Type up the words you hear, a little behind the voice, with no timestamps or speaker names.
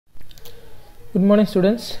Good morning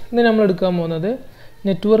students. ഇന്ന് നമ്മൾ എടുക്കാൻ പോകുന്നത്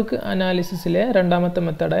നെറ്റ്വർക്ക് അനാലിസിസിലെ രണ്ടാമത്തെ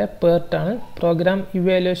മെത്തേഡായ PERT ആണ്, programme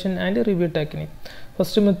evaluation and review technique.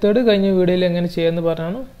 First method കഴിഞ്ഞ വീഡിയോയിൽ എങ്ങനെ ചെയ്യാമെന്ന്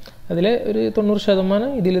പറഞ്ഞാണ്. അതിൽ ഒരു 90%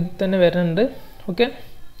 ഇതിൽ തന്നെ വരുന്നുണ്ട്. ഓക്കെ,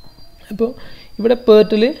 അപ്പോൾ ഇവിടെ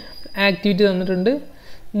PERT-ൽ ആക്ടിവിറ്റി തന്നിട്ടുണ്ട്,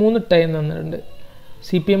 3 ടൈം തന്നിട്ടുണ്ട്.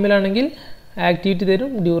 CPM-ലാണെങ്കിൽ ആക്ടിവിറ്റി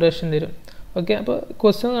തരും, ഡ്യൂറേഷൻ തരും. ഓക്കെ, അപ്പോൾ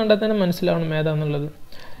ക്വസ്റ്റ്യൻ കണ്ടാൽ തന്നെ മനസ്സിലാവണം ഏതാണെന്നുള്ളത്.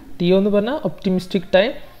 TO എന്ന് പറഞ്ഞാൽ optimistic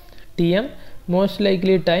time, TM most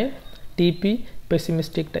likely time, TP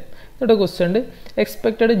pessimistic time. ഇവിടെ ക്വസ്റ്റ്യൻ ഉണ്ട്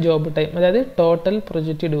എക്സ്പെക്റ്റഡ് ജോബ് ടൈം, അതായത് ടോട്ടൽ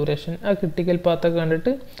പ്രൊജക്റ്റ് ഡ്യൂറേഷൻ. ആ ക്രിട്ടിക്കൽ പാത്തൊക്കെ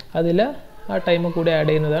കണ്ടിട്ട് അതിൽ ആ ടൈം കൂടി ആഡ്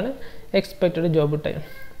ചെയ്യുന്നതാണ് എക്സ്പെക്റ്റഡ് ജോബ് ടൈം.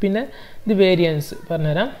 പിന്നെ ദി വേരിയൻസ്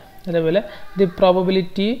പറഞ്ഞുതരാം. അതേപോലെ the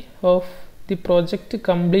probability of the project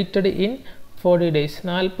completed in 40 days,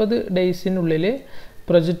 40 ഡേയ്സിനുള്ളിൽ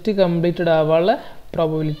project completed ആവാനുള്ള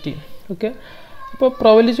പ്രോബബിലിറ്റി. ഓക്കെ, അപ്പോൾ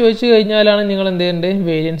പ്രോബബിലിറ്റി ചോദിച്ചു കഴിഞ്ഞാലാണ് നിങ്ങൾ എന്ത് ചെയ്യേണ്ടത്,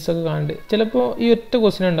 വേരിയൻസ് ഒക്കെ കാണേണ്ടത്. ചിലപ്പോൾ ഈ ഒറ്റ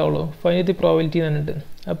ക്വസ്റ്റ്യൻ ഉണ്ടാവുള്ളൂ, ഫൈൻഡ് ദി പ്രോബബിലിറ്റി എന്നിട്ട്.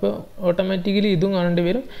 അപ്പോൾ ഓട്ടോമാറ്റിക്കലി ഇതും കാണേണ്ടി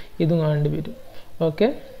വരും, ഇതും കാണേണ്ടി വരും. ഓക്കെ,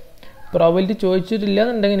 പ്രോബബിലിറ്റി ചോദിച്ചിട്ടില്ല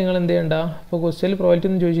എന്നുണ്ടെങ്കിൽ നിങ്ങൾ എന്ത് ചെയ്യണ്ട, അപ്പോൾ ക്വസ്റ്റ്യനിൽ പ്രോബബിലിറ്റി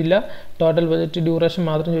ഒന്നും ചോദിച്ചില്ല, ടോട്ടൽ പ്രൊജക്റ്റ് ഡ്യൂറേഷൻ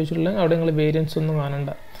മാത്രം ചോദിച്ചിട്ടുണ്ടെങ്കിൽ അവിടെ നിങ്ങൾ വേരിയൻസ് ഒന്നും കാണണ്ട.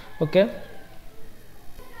 ഓക്കെ,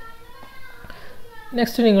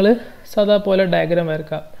 നെക്സ്റ്റ് നിങ്ങൾ സാധാ പോലെ ഡയഗ്രാം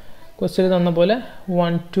വരക്കാം. ക്വസ്റ്റ്യൻ തന്ന പോലെ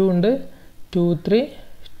 1 2 ഉണ്ട്, 2 3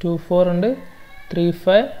 2 4 ഉണ്ട്, 3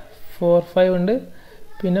 5 4 5 ഉണ്ട്.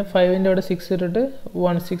 പിന്നെ 5ൻ്റെ അവിടെ 6 ഇട്ടിട്ട്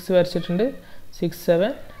 1 6 വരച്ചിട്ടുണ്ട്, 6 7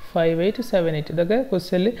 5 8 7 8. ഇതൊക്കെ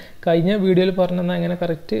ക്വസ്റ്റ്യനിൽ കഴിഞ്ഞ വീഡിയോയിൽ പറഞ്ഞാൽ എങ്ങനെ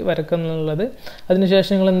കറക്റ്റ് വരക്കുന്നുള്ളത്.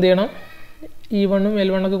 അതിനുശേഷം നിങ്ങൾ എന്ത് ചെയ്യണം, E1ഉം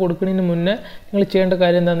L1 ഒക്കെ കൊടുക്കുന്നതിന് മുന്നേ നിങ്ങൾ ചെയ്യേണ്ട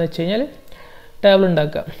കാര്യം എന്താണെന്ന് വെച്ച് കഴിഞ്ഞാൽ ടേബിൾ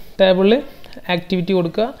ഉണ്ടാക്കുക. ടേബിളിൽ ആക്ടിവിറ്റി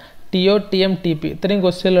കൊടുക്കുക, TO TM TP ഇത്രയും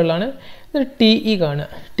ക്വസ്റ്റ്യനിലുള്ളതാണ്. ഇത് TE കാണുക.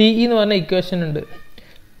 TE എന്ന് പറഞ്ഞ ഇക്വേഷൻ ഉണ്ട്,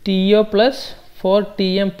 TO plus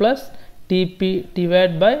 4TM plus TP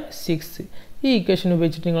divide by 6. ഈ ഇക്വേഷൻ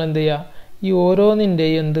ഉപയോഗിച്ചിട്ട് നിങ്ങൾ എന്ത് ചെയ്യുക, ഈ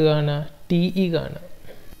ഓരോന്നിൻ്റെയും എന്ത് കാണുക, TE കാണുക.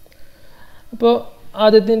 അപ്പോൾ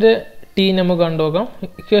ആദ്യത്തിൻ്റെ T നമുക്ക് കണ്ടുനോക്കാം.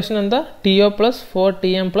 ഇക്വേഷൻ എന്താ, TO plus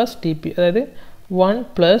 4TM plus TP, അതായത് 1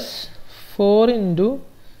 plus 4 into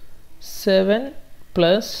 7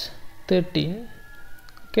 plus 13.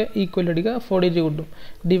 Okay, equal അടിക്കുക, 42 കിട്ടും,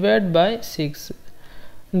 ഡിവൈഡ് ബൈ 6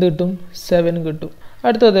 എന്ത് കിട്ടും, 7 കിട്ടും.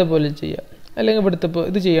 അടുത്ത അതേപോലെ ചെയ്യുക. അല്ലെങ്കിൽ ഇവിടുത്തെ ഇപ്പോൾ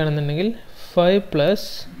ഇത് ചെയ്യുകയാണെന്നുണ്ടെങ്കിൽ 5 plus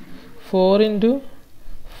 4 into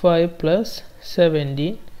 5 plus 17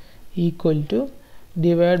 equal to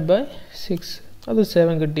divide by 6, അത്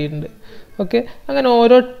 7 കിട്ടിയിട്ടുണ്ട്. ഓക്കെ, അങ്ങനെ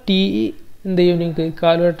ഓരോ TE എന്ത് ചെയ്യും, നിങ്ങൾക്ക്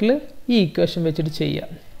കാൽക്കുലേറ്ററിൽ ഈ ഇക്വേഷൻ വെച്ചിട്ട്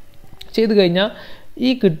ചെയ്യാം. ചെയ്ത് കഴിഞ്ഞാൽ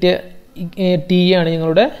ഈ കിട്ടിയ TE ആണ്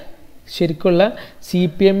നിങ്ങളുടെ ശരിക്കുള്ള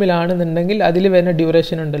CPM-ലാണെന്നുണ്ടെങ്കിൽ അതിൽ വരുന്ന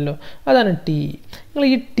ഡ്യൂറേഷൻ ഉണ്ടല്ലോ, അതാണ് TE. നിങ്ങൾ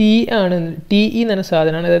ഈ TE എന്ന് പറഞ്ഞ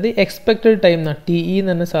സാധനമാണ്, അതായത് എക്സ്പെക്റ്റഡ് ടൈം എന്നാണ്. TE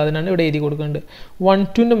എന്ന് പറഞ്ഞ സാധനമാണ് ഇവിടെ എഴുതി കൊടുക്കേണ്ടത്. 1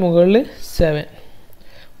 2ൻ്റെ മുകളിൽ 7,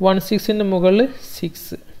 1 6ൻ്റെ മുകളിൽ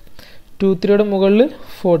 6, 2 3യുടെ മുകളിൽ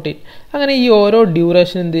 14. അങ്ങനെ ഈ ഓരോ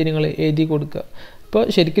ഡ്യൂറേഷൻ എന്ത് ചെയ്യും, നിങ്ങൾ എഴുതി കൊടുക്കുക. ഇപ്പോൾ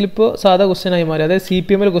ശരിക്കും ഇപ്പോൾ സാധാ ക്വസ്റ്റ്യനായി മാറി, അതായത്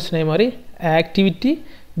CPM-ൽ ക്വസ്റ്റ്യനായി മാറി ആക്ടിവിറ്റി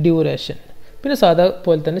ഡ്യൂറേഷൻ. പിന്നെ സാധാ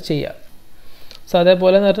പോലെ തന്നെ ചെയ്യുക. സാധാ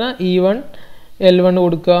പോലെ എന്ന് പറഞ്ഞാൽ E1 L1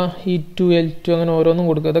 കൊടുക്കുക, E2 L2 അങ്ങനെ ഓരോന്നും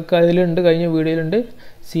കൊടുക്കുക. ഇതൊക്കെ അതിലുണ്ട്, കഴിഞ്ഞ വീഡിയോയിലുണ്ട്.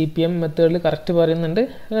 CPM മെത്തേഡിൽ കറക്റ്റ് പറയുന്നുണ്ട്.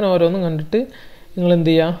 അങ്ങനെ ഓരോന്നും കണ്ടിട്ട് നിങ്ങൾ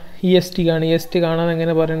എന്ത് ചെയ്യുക, EST കാണുക. EST കാണാൻ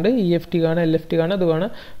എങ്ങനെ പറയുന്നുണ്ട്, EFT കാണുക, LFT കാണുക, അത്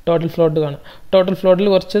കാണുക, ടോട്ടൽ ഫ്ലോട്ട് കാണുക. ടോട്ടൽ ഫ്ലോട്ടിൽ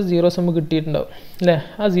കുറച്ച് സീറോസ് നമുക്ക് കിട്ടിയിട്ടുണ്ടാവും അല്ലേ.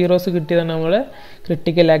 ആ സീറോസ് കിട്ടിയതാണ് നമ്മുടെ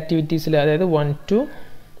ക്രിട്ടിക്കൽ ആക്ടിവിറ്റീസിൽ, അതായത് 1 2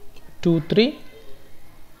 2 3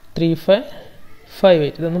 3 5 5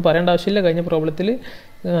 8. ഇതൊന്നും പറയേണ്ട ആവശ്യമില്ല, കഴിഞ്ഞ പ്രോബ്ലത്തിൽ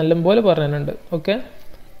നല്ലപോലെ പറഞ്ഞിട്ടുണ്ട്. ഓക്കെ,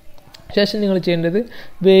 ശേഷം നിങ്ങൾ ചെയ്യേണ്ടത്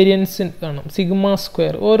വേരിയൻസ് കാണണം, സിഗ്മ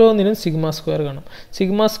സ്ക്വയർ. ഓരോന്നിനും സിഗ്മ സ്ക്വയർ കാണും.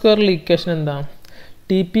 സിഗ്മ സ്ക്വയറിൽ ഇക്വേഷൻ എന്താണ്,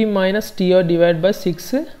 TP minus TO divide by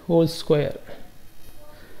 6 whole square.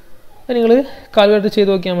 അത് നിങ്ങൾ കാൽക്കുലേറ്റ്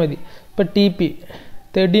ചെയ്ത് നോക്കിയാൽ മതി. ഇപ്പോൾ TP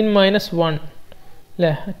 13 മൈനസ് 1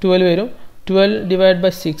 അല്ലേ, 12 വരും. 12 ഡിവൈഡ്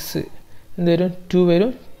ബൈ 6 എന്ത് വരും, 2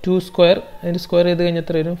 വരും. 2 സ്ക്വയർ, അതിൻ്റെ സ്ക്വയർ ചെയ്ത് കഴിഞ്ഞാൽ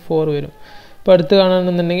എത്ര വരും, 4 വരും. ഇപ്പോൾ അടുത്ത്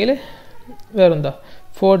കാണണമെന്നുണ്ടെങ്കിൽ വേറെന്താ,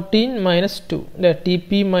 14 മൈനസ് 2 അല്ലേ,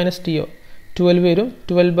 TP മൈനസ് TO 12 വരും.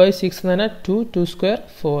 12 ബൈ 6 എന്ന് പറഞ്ഞാൽ 2, 2 സ്ക്വയർ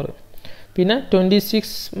 4. പിന്നെ 26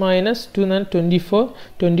 മൈനസ് 2 എന്ന് പറഞ്ഞാൽ 24.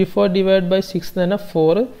 24 ഡിവൈഡ് ബൈ 6 എന്ന് പറഞ്ഞാൽ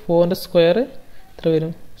 4. 4ൻ്റെ സ്ക്വയർ എത്ര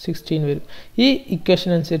വരും, 16 വരും. ഈ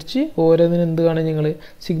ഇക്വേഷൻ അനുസരിച്ച് ഓരോന്നിനും എന്ത് കാണും, നിങ്ങൾ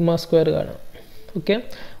സിഗ്മ സ്ക്വയർ കാണും. ഓക്കെ,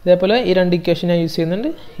 അതേപോലെ ഈ 2 ഇക്വേഷൻ ഞാൻ യൂസ് ചെയ്യുന്നുണ്ട്,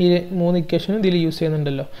 ഈ 3 ഇക്വേഷനും ഇതിൽ യൂസ്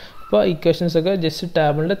ചെയ്യുന്നുണ്ടല്ലോ. അപ്പോൾ ഇക്വേഷൻസൊക്കെ ജസ്റ്റ്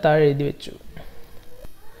ടാബിളിൻ്റെ താഴെ എഴുതി വെച്ചു.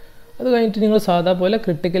 അത് കഴിഞ്ഞിട്ട് നിങ്ങൾ സാധാ പോലെ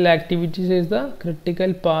ക്രിട്ടിക്കൽ ആക്ടിവിറ്റീസ് എഴുതുക,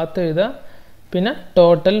 ക്രിട്ടിക്കൽ പാത്ത് എഴുതുക, പിന്നെ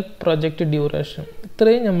ടോട്ടൽ പ്രൊജക്റ്റ് ഡ്യൂറേഷൻ.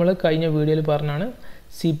 ഇത്രയും നമ്മൾ കഴിഞ്ഞ വീഡിയോയിൽ പറഞ്ഞാണ്,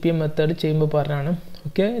 CPM മെത്തേഡ് ചെയ്യുമ്പോൾ പറഞ്ഞാണ്.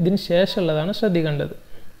 ഓക്കെ, ഇതിന് ശേഷമുള്ളതാണ് ശ്രദ്ധിക്കേണ്ടത്.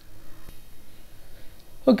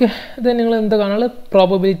 ഓക്കെ, ഇത് നിങ്ങൾ എന്താ കാണുന്നത്,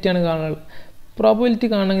 പ്രോബബിലിറ്റിയാണ് കാണുന്നത്. പ്രോബബിലിറ്റി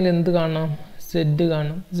കാണണമെങ്കിൽ എന്ത് കാണണം? Z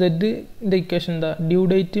കാണണം. Z-ൻ്റെ ഇക്വേഷൻ എന്താ? Due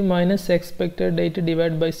date minus expected date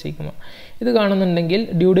divide by sigma. ഇത് കാണുന്നുണ്ടെങ്കിൽ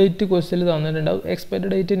ഡ്യൂ ഡേറ്റ് ക്വസ്റ്റ്യനിൽ തന്നിട്ടുണ്ടാവും.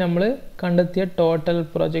 എക്സ്പെക്റ്റഡ് ഡേറ്റ് നമ്മൾ കണ്ടെത്തിയ ടോട്ടൽ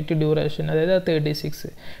പ്രൊജക്റ്റ് ഡ്യൂറേഷൻ, അതായത് 36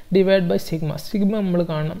 ഡിവൈഡ് ബൈ സിഗ്മ നമ്മൾ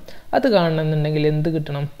കാണണം. അത് കാണണമെന്നുണ്ടെങ്കിൽ എന്ത്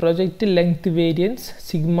കിട്ടണം? Project length variance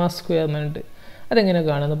sigma square എന്നുണ്ട്. അതെങ്ങനെ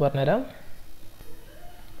കാണുമെന്ന് പറഞ്ഞുതരാം.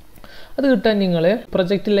 അത് കിട്ടാൻ നിങ്ങൾ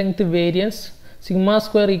project length variance sigma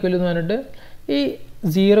square equal എന്ന് പറഞ്ഞിട്ട് ഈ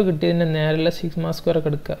 0 കിട്ടിയതിൻ്റെ നേരെയുള്ള സിഗ്മ സ്ക്വയർ ഒക്കെ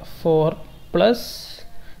എടുക്കുക. 4 +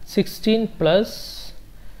 16 +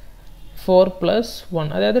 4 + 1,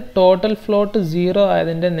 അതായത് ടോട്ടൽ ഫ്ലോട്ട് 0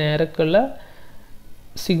 ആയതിൻ്റെ നേരക്കുള്ള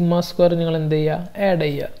സിഗ്മ സ്ക്വയർ നിങ്ങൾ എന്ത് ചെയ്യുക? ആഡ്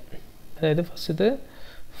ചെയ്യുക. അതായത് ഫസ്റ്റ്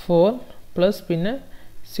 4 പ്ലസ് പിന്നെ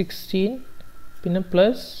 16 പിന്നെ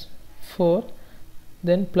 +4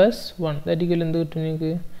 ദെൻ +1 ദാറ്റ് ഈക്വൽ എന്ത് കിട്ടും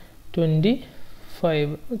നിങ്ങൾക്ക്?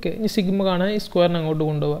 25. ഓക്കെ, ഇനി സിഗ്മ കാണാൻ ഈ സ്ക്വയറിന് അങ്ങോട്ട്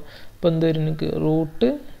കൊണ്ടുപോകുക. അപ്പോൾ എന്ത് വരും നിങ്ങൾക്ക്? റൂട്ട്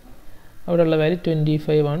അവിടെയുള്ള വാല്യൂ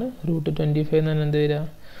 25 ആണ്. റൂട്ട് 25 എന്ന് പറഞ്ഞാൽ എന്ത് വരിക?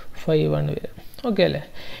 5 ആണ് വരിക. ഓക്കെ അല്ലേ?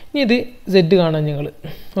 ഇനി ഇത് Z കാണാം നിങ്ങൾ.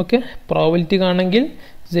 ഓക്കെ, പ്രോബബിലിറ്റി കാണണമെങ്കിൽ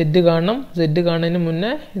Z കാണണം. Z കാണുന്നതിന്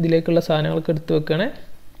മുന്നേ ഇതിലേക്കുള്ള സാധനങ്ങളൊക്കെ എടുത്ത് വെക്കണേ.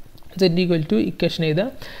 Z = ഇക്വേഷൻ എഴുതുക.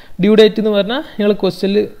 ഡ്യൂ ഡേറ്റ് എന്ന് പറഞ്ഞാൽ നിങ്ങൾ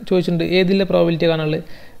ക്വസ്റ്റ്യനിൽ ചോദിച്ചിട്ടുണ്ട് ഏതിലെ പ്രോബബിലിറ്റി കാണാനുള്ളത്?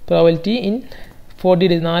 പ്രോബബിലിറ്റി ഇൻ 40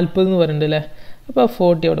 days, 40 എന്ന് പറയുന്നുണ്ട് അല്ലേ? അപ്പോൾ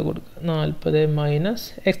 40 അവിടെ കൊടുക്കുക. 40 മൈനസ്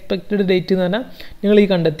എക്സ്പെക്റ്റഡ് ഡേറ്റ് എന്ന് പറഞ്ഞാൽ നിങ്ങൾ ഈ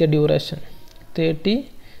കണ്ടെത്തിയ ഡ്യൂറേഷൻ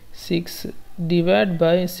 36 ഡിവൈഡ്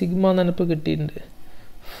ബൈ സിഗ്മ എന്ന് പറഞ്ഞപ്പോൾ കിട്ടിയിട്ടുണ്ട്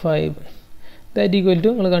 5. ദാറ്റ് ഈക്വൽ ടു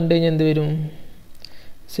നിങ്ങൾ കണ്ടു കഴിഞ്ഞാൽ എന്ത് വരും?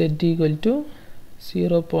 Z =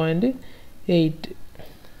 0.8.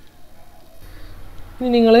 ഇനി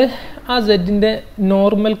നിങ്ങൾ ആ Z-ൻ്റെ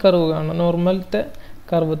നോർമൽ കർവ് കാണണം. നോർമലത്തെ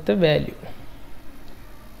കർവത്തെ വാല്യൂ.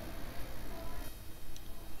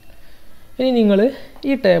 ഇനി നിങ്ങൾ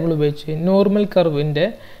ഈ ടേബിൾ ഉപയോഗിച്ച് നോർമൽ കർവിൻ്റെ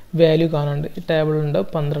വാല്യൂ കാണുന്നുണ്ട്. ഈ ടേബിളുണ്ട്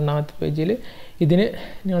 12ാമത്തെ പേജിൽ. ഇതിന്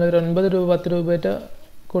നിങ്ങളൊരു 9 രൂപ 10 രൂപയായിട്ട്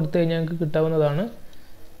കൊടുത്തു കഴിഞ്ഞാൽ നിങ്ങൾക്ക് കിട്ടാവുന്നതാണ്.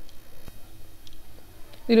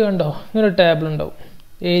 ഇതിൽ കണ്ടോ ഇങ്ങനൊരു ടേബിൾ ഉണ്ടാവും.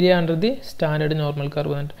 Area under the standard normal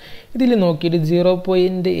curve എന്നിട്ട് ഇതിൽ നോക്കിയിട്ട്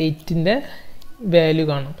 0.8ൻ്റെ വാല്യൂ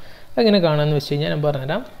കാണും. അങ്ങനെ കാണാമെന്ന് വെച്ച് കഴിഞ്ഞാൽ ഞാൻ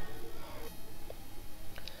പറഞ്ഞുതരാം.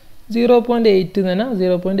 0.8 എന്ന് പറഞ്ഞാൽ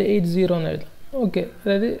 0.80 എന്ന് എഴുതാം. ഓക്കെ,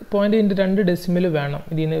 അതായത് 0.8 2 ഡെസിമൽ വേണം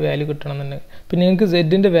ഇതിന് വാല്യൂ കിട്ടണം എന്നുണ്ടെങ്കിൽ. പിന്നെ നിങ്ങൾക്ക്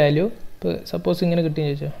Z-ൻ്റെ വാല്യൂ ഇപ്പോൾ സപ്പോസ് ഇങ്ങനെ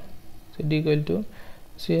കിട്ടിയെന്ന് ചോദിച്ചോ, Z =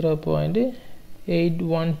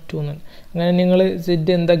 0.812 എന്ന്. അങ്ങനെ നിങ്ങൾ Z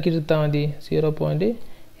എന്താക്കി എടുത്താൽ മതി?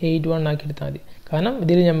 0.81 ആക്കി എടുത്താൽ മതി. കാരണം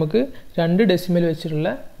ഇതിൽ നമുക്ക് 2 ഡെസിമൽ വെച്ചിട്ടുള്ള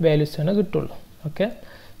വാല്യൂസാണ് കിട്ടുള്ളൂ. ഓക്കെ,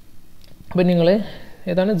 അപ്പോൾ നിങ്ങൾ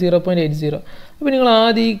ഏതാണ്? 0.80. അപ്പോൾ നിങ്ങൾ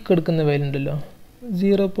ആദ്യം എടുക്കുന്ന വാല്യൂ ഉണ്ടല്ലോ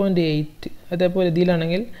 0.8. അതേപോലെ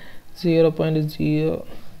ഇതിലാണെങ്കിൽ 0.0,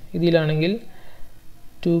 ഇതിലാണെങ്കിൽ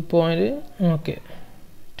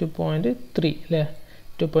 2.3 അല്ലേ?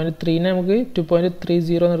 2.3നെ നമുക്ക്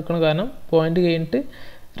 2.30 എന്ന് എടുക്കണം. കാരണം പോയിൻ്റ് കഴിഞ്ഞിട്ട്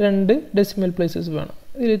 2 ഡെസിമൽ പ്ലേസസ് വേണം.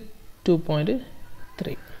 ഇതിൽ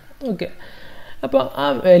 2.3. ഓക്കെ, അപ്പോൾ ആ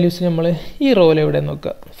വാല്യൂസ് നമ്മൾ ഈ റോയിൽ എവിടെ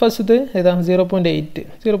നോക്കുക? ഫസ്റ്റ് ഏതാ? 0.8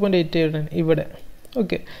 എവിടെയാണ്? ഇവിടെ.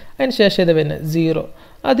 ഓക്കെ, അതിന് ശേഷം ഇത് വരുന്നത് 0.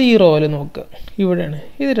 അത് ഈ റോയിൽ നോക്കുക, ഇവിടെയാണ്.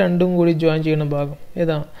 ഇത് രണ്ടും കൂടി ജോയിൻ ചെയ്യുന്ന ഭാഗം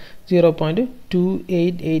ഏതാ?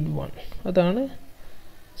 0.2881. അതാണ്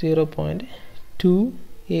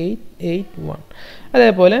 0.2881.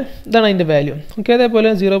 അതേപോലെ ഇതാണ് അതിൻ്റെ വാല്യൂ. ഓക്കെ, അതേപോലെ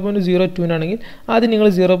 0.02 ആദ്യം നിങ്ങൾ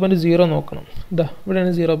 0.0 നോക്കണം. ഇതാ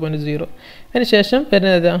ഇവിടെയാണ് 0.0. അതിന് ശേഷം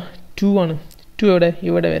വരുന്നത് ഏതാ? 2 ആണ്. 2 എവിടെ?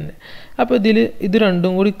 ഇവിടെ വരുന്നത്. അപ്പോൾ ഇത്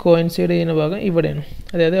രണ്ടും കൂടി കോയിൻസൈഡ് ചെയ്യുന്ന ഭാഗം ഇവിടെയാണ്.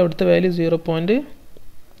 അതായത് അവിടുത്തെ വാല്യൂ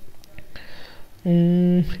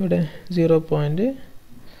ഇവിടെ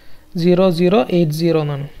 0.0080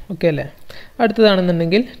 എന്നാണ്. ഓക്കെ അല്ലേ?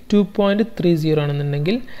 അടുത്തതാണെന്നുണ്ടെങ്കിൽ 2.30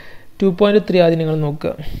 ആണെന്നുണ്ടെങ്കിൽ 2.3 ആദ്യം നിങ്ങൾ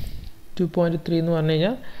നോക്കുക. 2.3 എന്ന് പറഞ്ഞു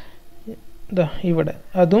കഴിഞ്ഞാൽ ഇതാ ഇവിടെ,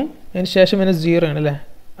 അതും അതിന് ശേഷം പിന്നെ 0 ആണ് അല്ലേ?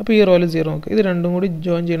 അപ്പോൾ ഈ റോയിൽ 0 നോക്കുക. ഇത് രണ്ടും കൂടി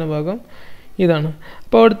ജോയിൻ ചെയ്യുന്ന ഭാഗം ഇതാണ്.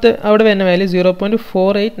 അപ്പോൾ അവിടെ വരുന്ന വാല്യൂ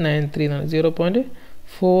 0.4893 എന്നാണ്.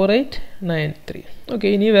 0.4893. ഓക്കെ,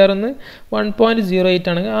 ഇനി വേറെ ഒന്ന് 1.08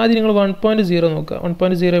 ആണെങ്കിൽ ആദ്യം നിങ്ങൾ 1.0 നോക്കുക.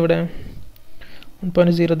 1.0 ഇവിടെ,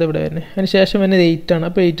 1.0 ഇവിടെ വരുന്നത്. അതിന് ശേഷം വരുന്നത് 8 ആണ്.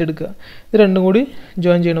 അപ്പോൾ 8 എടുക്കുക. ഇത് രണ്ടും കൂടി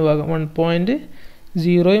ജോയിൻ ചെയ്യുന്ന ഭാഗം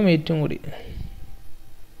 1.0യും 8ഉം കൂടി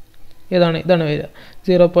ഇതാണ് വരിക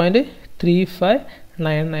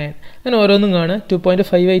 0.3599. അങ്ങനെ ഓരോന്നും കാണുക.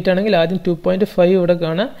 2.58 ആണെങ്കിൽ ആദ്യം 2.5 ഇവിടെ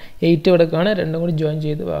കാണുക, 8 ഇവിടെ കാണുക, രണ്ടും കൂടി ജോയിൻ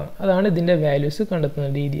ചെയ്ത് ഭാഗം. അതാണ് ഇതിൻ്റെ വാല്യൂസ് കണ്ടെത്തുന്ന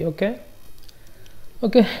രീതി. Okay,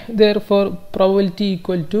 therefore probability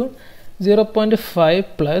equal to 0.5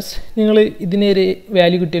 plus നിങ്ങൾ ഇതിനൊരു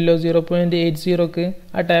വാല്യൂ കിട്ടിയല്ലോ 0.80ക്ക്.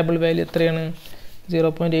 ആ ടേബിൾ വാല്യൂ എത്രയാണ്?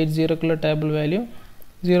 0.80ക്കുള്ള ടേബിൾ വാല്യൂ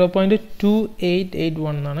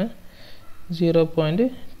 0.2881 എന്നാണ്.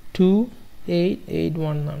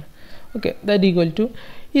 0.2881 എന്നാണ്. ഓക്കെ ദാറ്റ് ഈക്വൽ ടു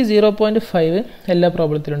ഈ 0.5 എല്ലാ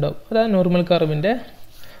പ്രോബ്ലത്തിലുണ്ടാവും. അതാ നോർമൽ കർവിൻ്റെ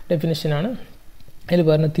ഡെഫിനിഷനാണ്, അതിൽ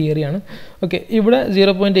പറഞ്ഞ തിയറിയാണ്. ഓക്കെ, ഇവിടെ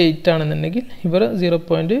 0.8 ആണെന്നുണ്ടെങ്കിൽ ഇവിടെ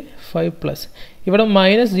 0.5 പ്ലസ്, ഇവിടെ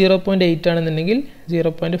മൈനസ് 0.8 ആണെന്നുണ്ടെങ്കിൽ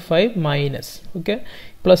 0.5 മൈനസ്. ഓക്കെ,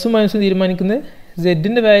 പ്ലസും മൈനസും തീരുമാനിക്കുന്നത്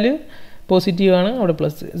സെഡിൻ്റെ വാല്യൂ പോസിറ്റീവ് ആണ്, അവിടെ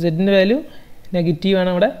പ്ലസ്, സെഡിൻ്റെ വാല്യൂ നെഗറ്റീവ് ആണ്,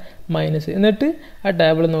 അവിടെ മൈനസ്. എന്നിട്ട് ആ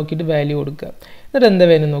ടേബിൾ നോക്കിയിട്ട് വാല്യൂ കൊടുക്കുക, എന്നിട്ട് എന്താ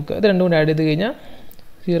വാല്യൂ നോക്കുക. ഇത് രണ്ടും കൂടി ആഡ് ചെയ്ത് കഴിഞ്ഞാൽ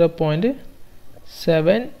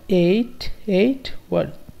 0.7881.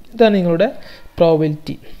 ഇതാണ് നിങ്ങളുടെ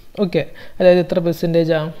പ്രോബിലിറ്റി. ഓക്കെ, അതായത് എത്ര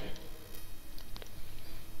പെർസെൻറ്റേജാണ്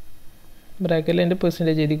ബ്രാക്കറ്റിൽ അതിൻ്റെ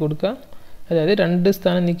പെർസെൻറ്റേജ് എഴുതി കൊടുക്കുക. അതായത് 2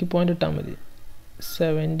 സ്ഥാനം നീക്കി പോയിൻ്റ് ഇട്ടാൽ മതി.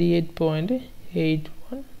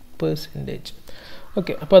 78.81%.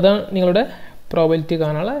 ഓക്കെ, അപ്പോൾ അതാണ് നിങ്ങളുടെ പ്രോബിലിറ്റി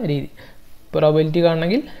കാണാനുള്ള രീതി. പ്രോബിലിറ്റി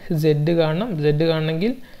കാണണമെങ്കിൽ സെഡ് കാണണം, സെഡ്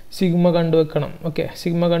കാണണമെങ്കിൽ സിഗ്മ കണ്ടുവെക്കണം. ഓക്കെ,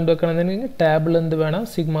 സിഗ്മ കണ്ടുവെക്കണം എന്നുണ്ടെങ്കിൽ ടേബിൾ എന്ത് വേണം,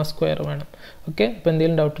 സിഗ്മ സ്ക്വയർ വേണം. ഓക്കെ, അപ്പോൾ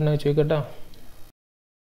എന്തെങ്കിലും ഡൗട്ട് ഉണ്ടെങ്കിൽ ചോദിക്കട്ടോ.